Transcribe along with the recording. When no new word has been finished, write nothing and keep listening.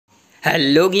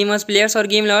Hello gamers players और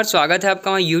game lovers, स्वागत है आपका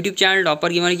हमारे यूट्यूब चैनल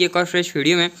टॉपर गेमर की एक और फ्रेश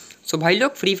वीडियो में। सो भाई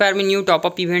लोग, फ्री फायर में न्यू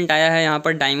टॉपअप इवेंट आया है यहाँ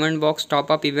पर, डायमंड बॉक्स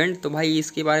टॉपअप इवेंट। तो भाई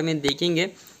इसके बारे में देखेंगे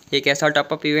ये कैसा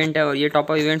टॉपअप इवेंट है। और ये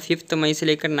टॉपअप इवेंट 5 मई से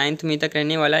लेकर 9 मई तक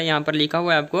रहने वाला है। यहाँ पर लिखा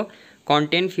हुआ है आपको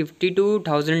कंटेंट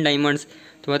 52,000 डायमंड्स।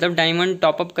 तो मतलब डायमंड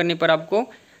टॉपअप करने पर आपको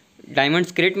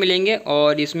डायमंड्स क्रेट मिलेंगे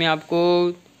और इसमें आपको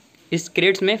इस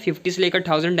क्रेट्स में 50 से लेकर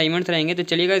 1000 डायमंड्स रहेंगे। तो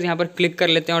चलिए गाइस यहाँ पर क्लिक कर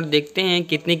लेते हैं और देखते हैं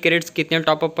कितने क्रेट्स कितने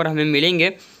टॉपअप पर हमें मिलेंगे।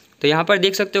 तो यहाँ पर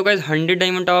देख सकते हो गाइस 100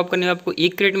 डायमंड टॉपअप करने में आपको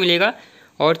 1 क्रेट मिलेगा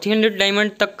और 300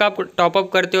 डायमंड तक का आप टॉपअप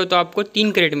करते हो तो आपको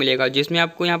 3 क्रेट मिलेगा, जिसमें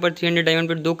आपको यहाँ पर 300 डायमंड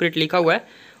पर 2 क्रेट लिखा हुआ है।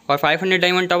 और 500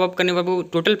 डायमंड टॉपअप करने पर आपको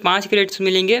टोटल 5 क्रेट्स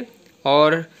मिलेंगे।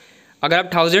 और अगर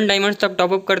आप 1000 डायमंड तक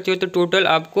टॉपअप करते हो तो टोटल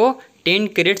आपको 10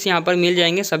 क्रेट्स यहाँ पर मिल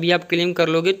जाएंगे, सभी आप क्लेम कर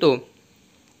लोगे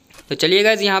तो चलिए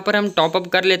गाइस यहाँ पर हम टॉपअप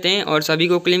कर लेते हैं और सभी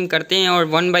को क्लेम करते हैं और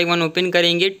 1 बाय 1 ओपन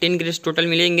करेंगे। 10 क्रेट्स टोटल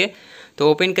मिलेंगे तो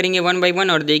ओपन करेंगे 1 बाय 1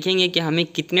 और देखेंगे कि हमें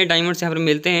कितने डायमंड्स यहाँ पर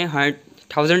मिलते हैं। हाँ,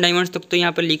 1000 डायमंड्स तक तो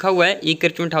यहाँ पर लिखा हुआ है, एक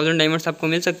क्रेट में 1000 डायमंड्स आपको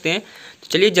मिल सकते हैं। तो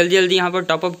चलिए जल्दी जल्दी यहाँ पर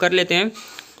टॉपअप कर लेते हैं।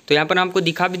 तो यहाँ पर आपको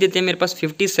दिखा भी देते हैं, मेरे पास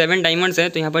 57 डायमंड्स हैं।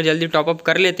 तो यहाँ पर जल्दी टॉपअप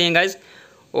कर लेते हैं गाइज।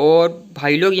 और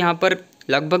भाई लोग यहाँ पर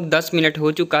लगभग 10 मिनट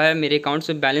हो चुका है, मेरे अकाउंट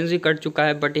से बैलेंस भी कट चुका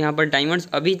है, बट यहाँ पर डायमंड्स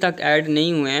अभी तक ऐड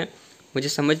नहीं हुए हैं। मुझे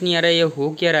समझ नहीं आ रहा है ये हो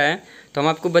क्या रहा है। तो हम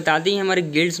आपको बता दें हमारे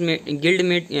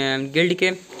गिल्ड के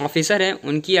ऑफिसर हैं,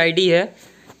 उनकी आईडी है।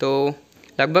 तो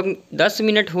लगभग 10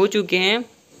 मिनट हो चुके हैं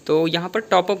तो यहाँ पर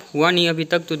टॉपअप हुआ नहीं अभी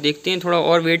तक। तो देखते हैं, थोड़ा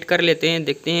और वेट कर लेते हैं,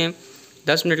 देखते हैं।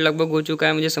 10 मिनट लगभग हो चुका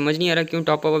है, मुझे समझ नहीं आ रहा क्यों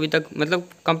टॉपअप अभी तक मतलब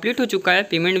कंप्लीट हो चुका है,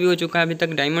 पेमेंट भी हो चुका है, अभी तक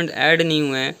डायमंड ऐड नहीं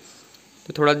हुए हैं।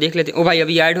 तो थोड़ा देख लेते हैं। ओ भाई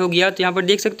अभी ऐड हो गया। तो यहाँ पर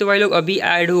देख सकते हो भाई लोग अभी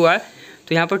ऐड हुआ है।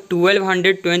 तो यहाँ पर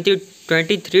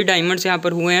 1223 डायमंड्स यहाँ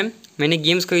पर हुए हैं। मैंने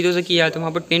गेम्स खरीदो से किया है तो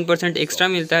वहाँ पर 10% एक्स्ट्रा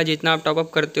मिलता है जितना आप टॉपअप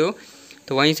करते हो।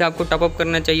 तो वहीं से आपको टॉपअप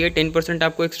करना चाहिए, 10%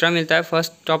 आपको एक्स्ट्रा मिलता है।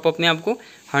 फर्स्ट टॉपअप में आपको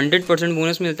 100%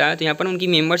 बोनस मिलता है। तो यहाँ पर उनकी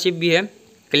मेंबरशिप भी है,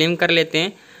 क्लेम कर लेते हैं।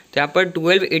 तो यहाँ पर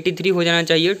 1283 हो जाना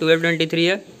चाहिए, 1223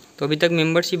 है। तो अभी तक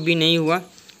मेंबरशिप भी नहीं हुआ,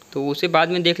 तो उसे बाद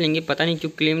में देख लेंगे, पता नहीं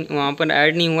क्यों क्लेम वहाँ पर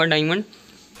ऐड नहीं हुआ डायमंड।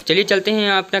 चलिए चलते हैं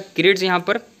अपना क्रेड्स यहाँ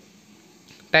पर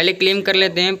पहले क्लेम कर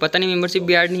लेते हैं। पता नहीं मेंबरशिप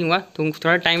भी ऐड नहीं हुआ तो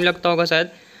थोड़ा टाइम लगता होगा शायद।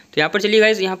 तो यहाँ पर चलिए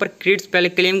गाइस यहाँ पर क्रेड्स पहले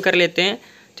क्लेम कर लेते हैं।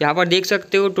 तो यहाँ पर देख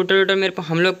सकते हो टोटल मेरे पास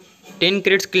हम लोग 10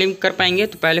 क्रेड्स क्लेम कर पाएंगे।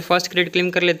 तो पहले फर्स्ट क्रेड क्लेम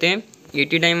कर लेते हैं।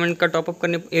 80 डायमंड का टॉपअप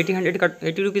करने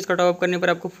 80 रुपीज़ का टॉपअप करने पर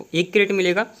आपको 1 क्रेड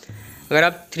मिलेगा। अगर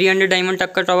आप 300 डायमंड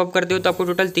तक का टॉपअप करते हो तो आपको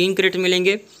टोटल 3 क्रेड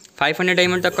मिलेंगे। 500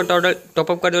 डायमंड तक का टोटल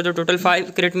टॉपअप करते हो तो टोटल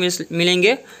 5 क्रेड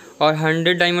मिलेंगे। और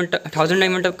 1000 डायमंड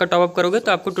तक का टॉपअप करोगे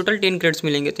तो आपको टोटल 10 क्रेड्स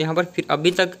मिलेंगे। तो यहाँ पर फिर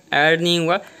अभी तक ऐड नहीं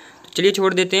हुआ, तो चलिए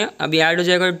छोड़ देते हैं। अभी ऐड हो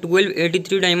जाएगा,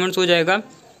 1283 डायमंड्स हो जाएगा।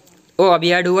 ओ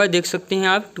अभी ऐड हुआ, देख सकते हैं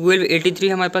आप 1283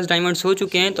 हमारे पास डायमंड्स हो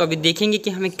चुके हैं। तो अभी देखेंगे कि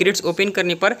हमें क्रेड्स ओपन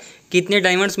करने पर कितने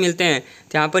डायमंड्स मिलते हैं।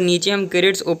 तो यहाँ पर नीचे हम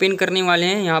क्रेड्स ओपन करने वाले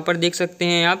हैं। यहाँ पर देख सकते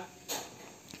हैं आप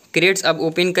क्रेड्स अब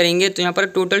ओपन करेंगे। तो यहाँ पर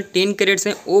टोटल 10 क्रेड्स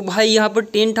हैं। ओ भाई यहाँ पर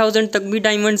 10,000 तक भी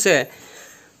डायमंड्स है।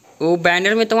 वो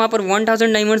बैनर में तो वहाँ पर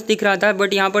 1000 डायमंड्स दिख रहा था,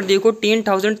 बट यहाँ पर देखो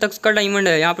 10,000 तक का डायमंड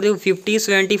है। यहाँ पर देखो 50,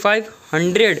 75,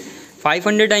 100,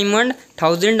 500 डायमंड,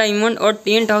 1000 डायमंड और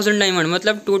 10,000 डायमंड,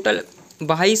 मतलब टोटल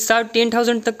भाई साहब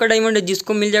 10,000 तक का डायमंड है।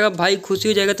 जिसको मिल जाएगा भाई खुशी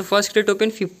हो जाएगा। तो फर्स्ट क्रेट ओपन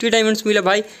 50 डायमंड्स मिला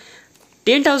भाई।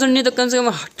 10,000 नहीं तो कम से कम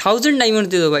 1000 डायमंड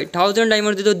दे दो भाई, 1000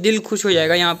 डायमंड दे दो, दिल खुश हो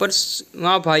जाएगा यहाँ पर।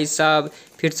 वहाँ भाई साहब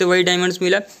फिर से वही डायमंड्स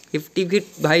मिला 50। फिर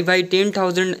भाई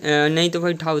 10,000 नहीं तो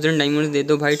भाई 1000 डायमंड्स दे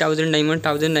दो भाई,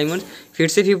 1000 डायमंड फिर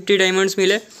से 50 डायमंड्स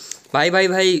मिले भाई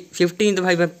 50 तो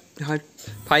भाई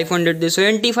 500 दे,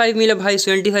 75 मिला भाई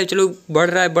 75। चलो बढ़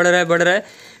रहा है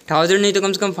 1000 नहीं तो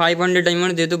कम से कम 500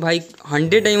 डायमंड दे दो भाई।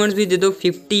 100 डायमंड्स भी दे दो,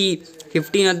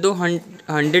 50 न दो,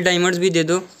 100 डायमंड्स भी दे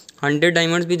दो, 100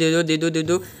 डायमंड्स भी दे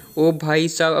दो। ओ भाई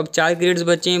साहब अब 4 क्रेड्स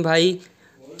बचे हैं भाई,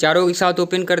 चारों एक साथ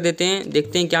ओपन कर देते हैं,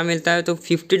 देखते हैं क्या मिलता है। तो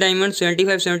 50 डायमंड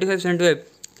 75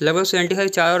 लगभग 75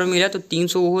 4 बार मिला तो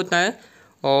 300 वो होता है।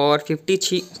 और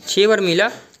 50 6 बार मिला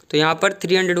तो यहाँ पर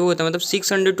 300 वो होता है, मतलब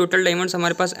 600 टोटल डायमंड्स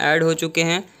हमारे पास ऐड हो चुके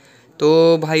हैं।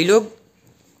 तो भाई लोग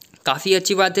काफ़ी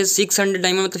अच्छी बात है, 600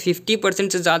 डायमंड मतलब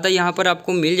 50% से ज़्यादा यहाँ पर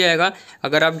आपको मिल जाएगा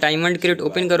अगर आप डायमंड क्रेट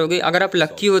ओपन करोगे। अगर आप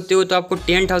लक्की होते हो तो आपको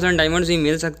 10,000 डायमंड्स भी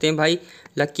मिल सकते हैं भाई,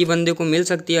 लक्की बंदे को मिल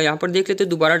सकती है। यहाँ पर देख लेते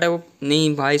दोबारा टॉपअप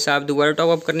नहीं भाई साहब, दोबारा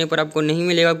टॉपअप करने पर आपको नहीं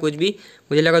मिलेगा कुछ भी।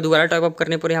 मुझे लगा दोबारा टॉपअप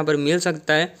करने पर यहाँ पर मिल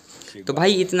सकता है। तो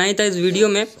भाई इतना ही था इस वीडियो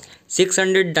में,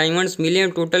 600 डायमंड्स मिले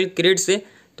हैं टोटल क्रेट से।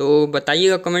 तो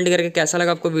बताइएगा कमेंट करके कैसा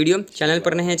लगा आपको वीडियो। चैनल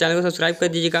पर नए हैं चैनल को सब्सक्राइब कर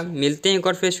दीजिएगा। मिलते हैं एक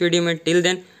और फ्रेश वीडियो में, till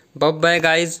then bye bye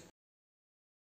guys.